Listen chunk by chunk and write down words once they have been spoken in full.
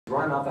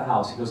running out the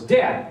house. He goes,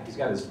 Dad, he's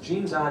got his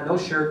jeans on, no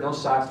shirt, no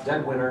socks,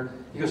 dead winter.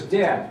 He goes,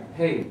 Dad,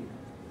 hey,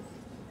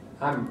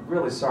 I'm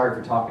really sorry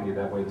for talking to you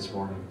that way this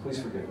morning. Please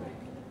forgive me.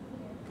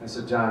 I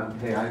said, John,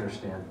 hey, I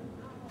understand.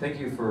 Thank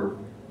you for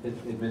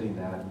admitting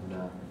that.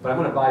 But I'm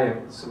going to buy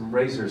you some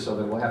razors so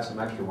that we'll have some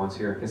extra ones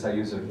here in case I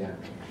use it again.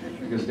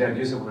 He goes, Dad,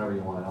 use it whenever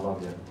you want. I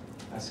love you.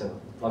 I said,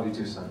 love you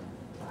too, son.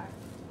 Bye.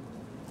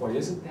 Boy,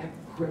 isn't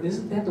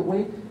that the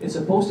way it's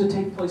supposed to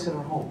take place in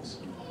our homes?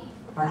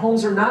 Our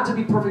homes are not to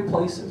be perfect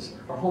places.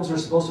 Our homes are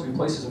supposed to be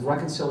places of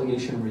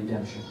reconciliation and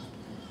redemption.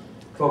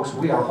 Folks,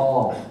 we are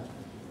all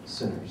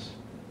sinners.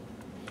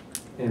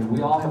 And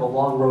we all have a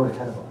long road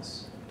ahead of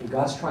us. And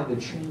God's trying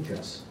to change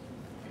us.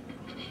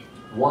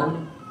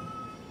 One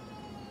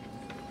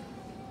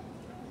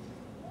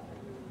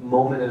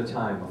moment at a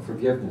time of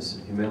forgiveness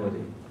and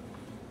humility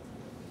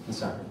and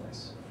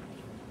sacrifice.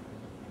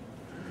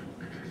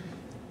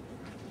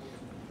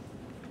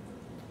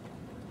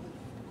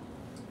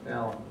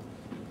 Now,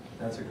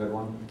 that's a good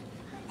one.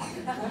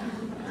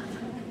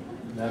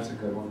 That's a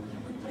good one.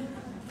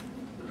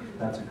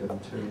 That's a good one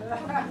too.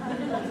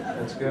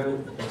 That's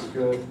good. That's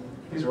good.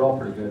 These are all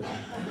pretty good.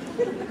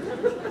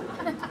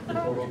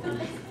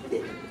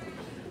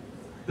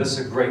 This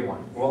is a great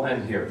one. We'll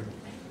end here.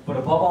 But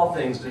above all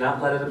things, do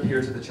not let it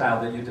appear to the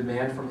child that you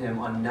demand from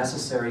him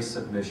unnecessary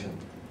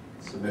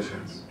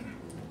submissions.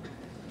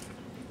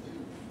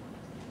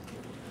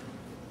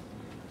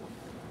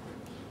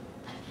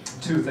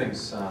 Two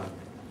things. I don't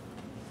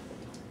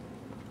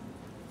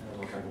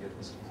know if I can get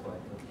this to play.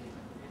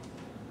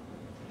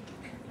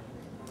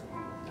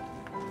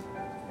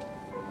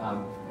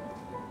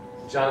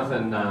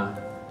 Jonathan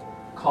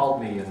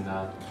called me, and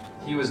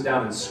he was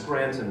down in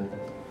Scranton,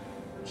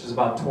 which is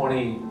about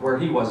where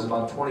he was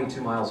about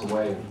 22 miles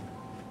away.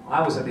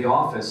 I was at the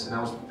office, and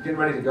I was getting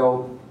ready to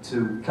go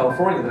to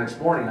California the next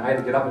morning. I had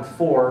to get up at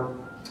 4,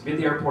 be at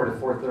the airport at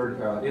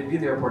 4:30, be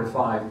at the airport at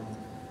 5,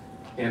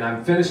 and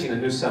I'm finishing a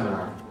new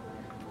seminar.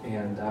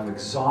 And I'm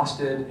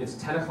exhausted. It's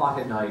 10 o'clock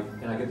at night,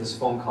 and I get this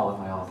phone call at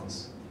my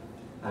office.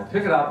 And I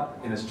pick it up,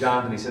 and it's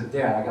Jonathan. He said,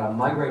 Dad, I got a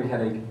migraine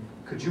headache.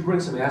 Could you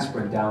bring some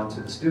aspirin down to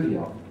the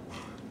studio?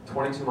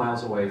 22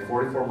 miles away,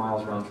 44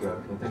 miles round trip.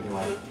 I'm thinking,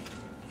 like,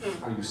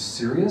 are you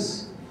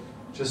serious?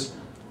 Just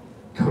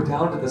go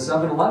down to the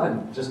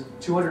 7-Eleven, just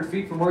 200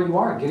 feet from where you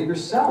are, and get it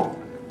yourself.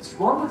 What's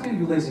wrong with you,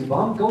 you lazy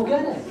bum? Go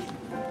get it.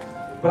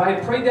 But I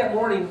had prayed that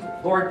morning,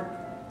 Lord,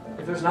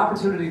 if there's an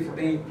opportunity for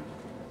me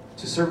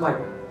to serve my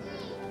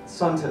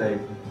son today,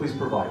 please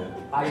provide it.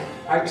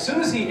 As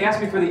soon as he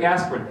asked me for the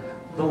aspirin,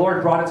 the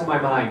Lord brought it to my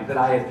mind that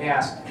I had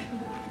asked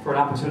for an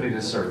opportunity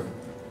to serve.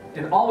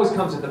 It always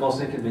comes at the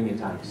most inconvenient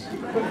times.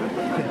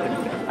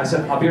 I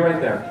said, I'll be right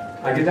there.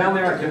 I get down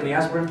there, I give him the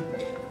aspirin,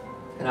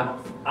 and I'm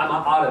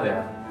out of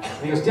there.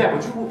 And he goes, Dad,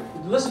 would you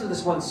listen to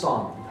this one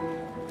song?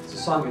 It's a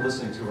song you're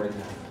listening to right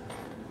now.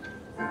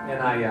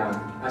 And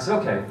I said,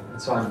 okay.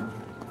 And so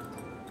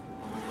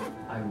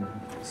I'm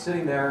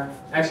sitting there.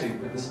 Actually,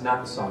 this is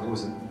not the song. It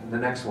was the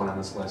next one on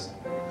this list.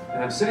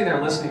 And I'm sitting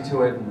there listening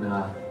to it, and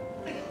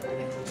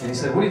he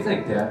said, what do you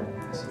think, Dad?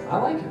 I said, I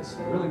like it. It's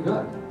really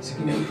good. He said,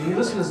 can you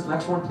listen to this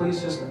next one, please?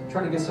 Just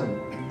trying to get some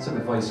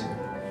advice here.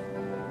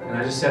 And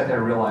I just sat there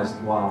and realized,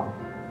 wow.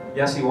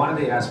 Yes, he wanted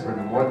the aspirin,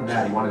 and more than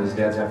that, he wanted his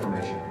dad's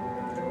affirmation.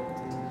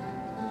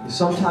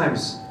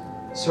 Sometimes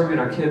serving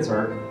our kids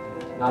are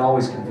not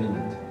always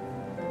convenient.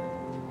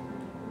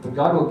 But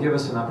God will give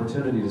us an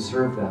opportunity to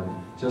serve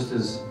them, just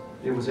as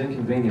it was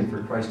inconvenient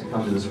for Christ to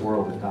come to this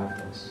world and die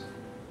for us.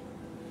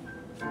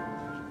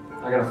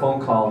 I got a phone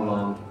call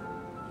about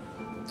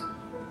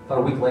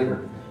a week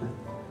later.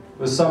 It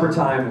was supper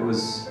time. It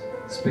was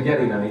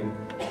spaghetti night.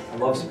 I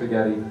love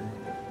spaghetti.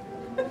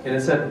 And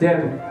it said,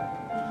 Dad,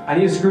 I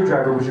need a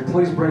screwdriver. Would you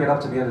please bring it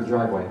up to the end of the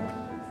driveway?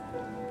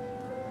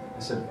 I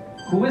said,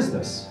 who is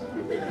this?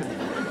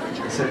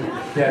 I said,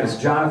 Dad, it's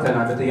Jonathan.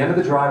 I'm at the end of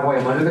the driveway.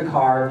 I'm under the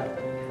car,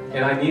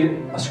 and I need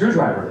a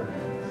screwdriver.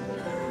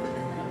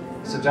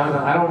 I said,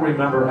 Jonathan, I don't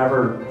remember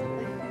ever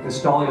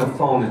installing a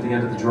phone at the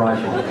end of the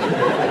driveway.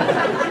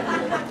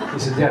 He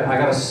said, Dad, I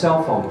got a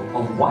cell phone.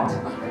 A what?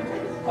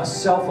 A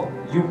cell phone.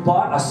 You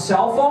bought a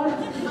cell phone?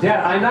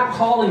 Dad, I'm not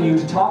calling you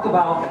to talk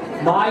about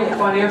my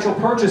financial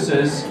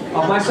purchases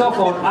of my cell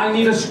phone. I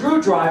need a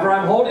screwdriver.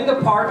 I'm holding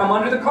the part. I'm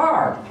under the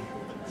car.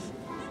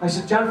 I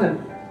said,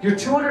 Jonathan, you're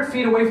 200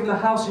 feet away from the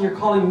house and you're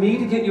calling me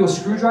to get you a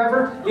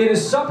screwdriver? It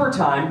is supper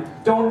time.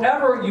 Don't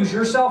ever use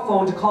your cell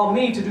phone to call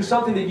me to do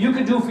something that you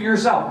can do for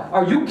yourself.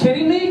 Are you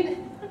kidding me?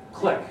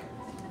 Click.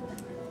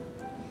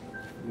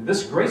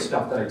 This great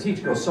stuff that I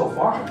teach goes so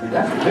far. I mean,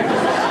 that's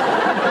ridiculous.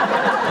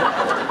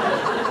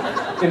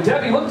 And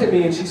Debbie looked at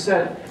me and she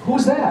said,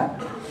 who's that?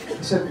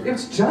 I said,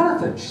 it's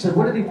Jonathan. She said,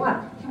 what did he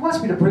want? He wants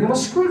me to bring him a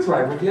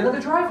screwdriver at the end of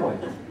the driveway.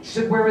 She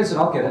said, where is it?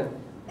 I'll get it.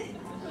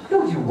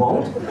 No, you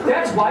won't.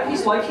 That's why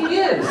he's like he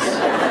is.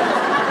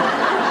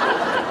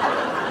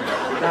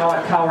 Now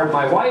I've cowered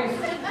my wife.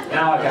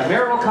 Now I've got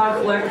marital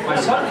conflict. My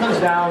son comes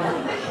down.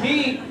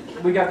 He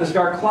we got this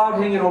dark cloud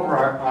hanging over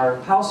our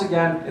house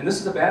again, and this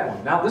is a bad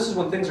one. Now this is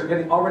when things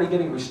are already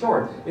getting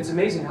restored. It's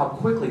amazing how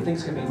quickly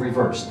things can be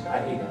reversed. I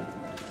hate it.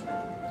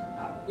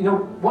 You know,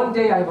 one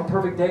day I have a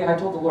perfect day, I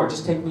told the Lord,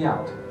 just take me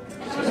out.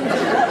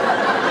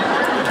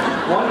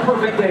 One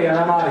perfect day and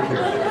I'm out of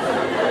here.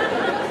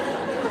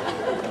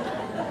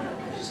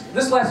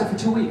 This lasted for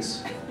 2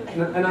 weeks.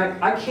 And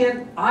I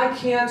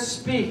can't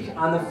speak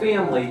on the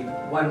family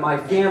when my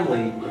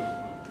family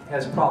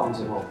has problems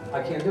at home.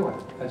 I can't do it.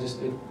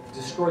 It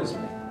destroys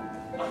me.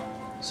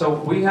 So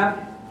we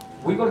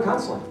go to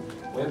counseling.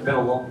 We haven't been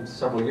alone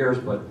several years,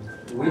 but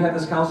we had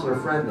this counselor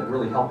friend that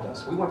really helped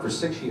us. We went for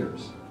 6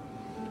 years.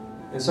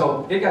 And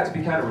so it got to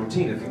be kind of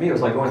routine. And for me, it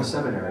was like going to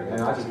seminary.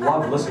 And I just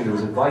loved listening to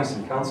his advice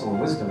and counsel and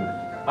wisdom.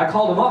 I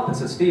called him up and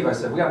said, Steve, I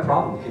said, we got a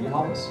problem. Can you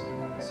help us?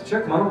 He said,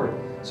 sure, come on over.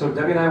 So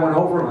Debbie and I went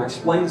over and I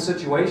explained the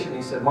situation.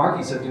 He said, Mark,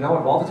 he said, you know what,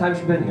 of all the times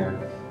you've been here,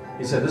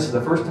 he said, this is the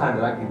first time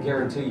that I can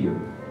guarantee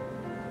you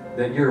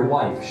that your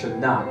wife should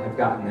not have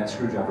gotten that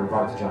screwdriver and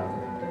brought it to Jonathan.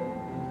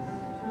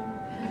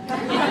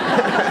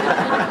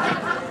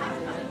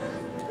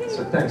 I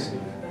said, thanks,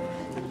 Steve.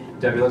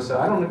 Debbie looked and said,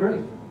 I don't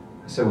agree.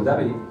 I said, well,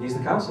 Debbie, he's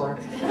the counselor.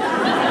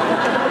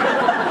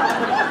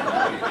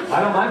 I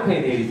don't mind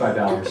paying the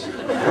 $85.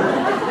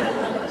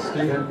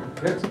 Steve,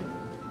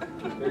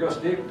 here you go,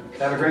 Steve.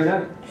 Have a great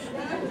night.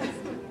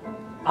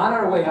 On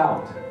our way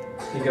out,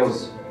 he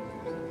goes,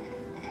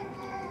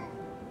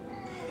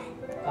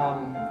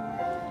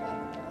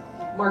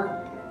 Mark,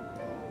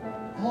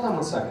 hold on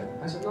one second.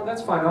 I said, no,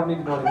 that's fine. I don't need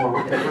to know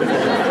anymore.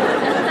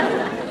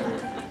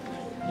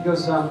 He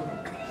goes,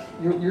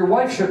 your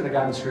wife shouldn't have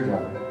gotten the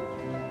screwdriver.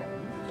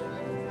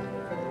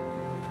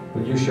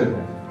 But you should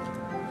have.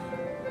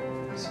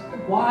 I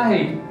said,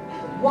 why?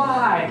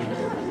 Why?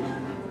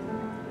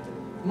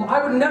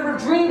 I would never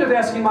have dreamed of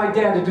asking my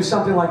dad to do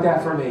something like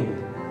that for me.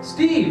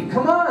 Steve,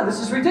 come on, this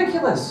is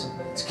ridiculous.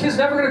 This kid's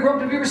never going to grow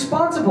up to be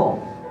responsible.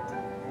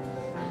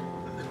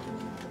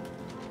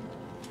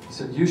 He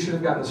said, you should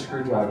have gotten the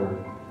screwdriver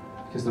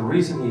because the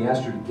reason he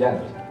asked you to get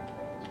it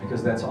is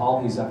because that's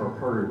all he's ever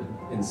heard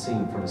and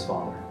seen from his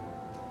father.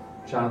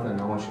 Jonathan,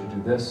 I want you to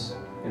do this,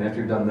 and after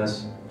you've done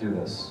this, do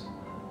this.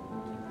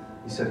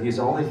 He said he's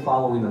only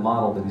following the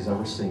model that he's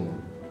ever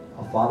seen.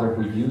 A father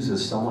who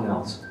uses someone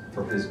else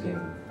for his gain.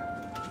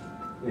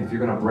 And if you're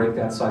going to break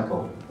that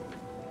cycle,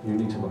 you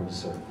need to learn to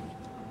serve.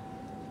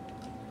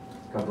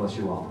 God bless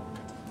you all.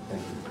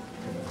 Thank you.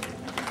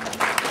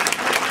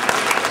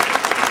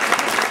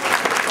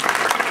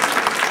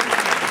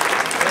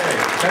 Hey,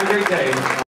 have a great day.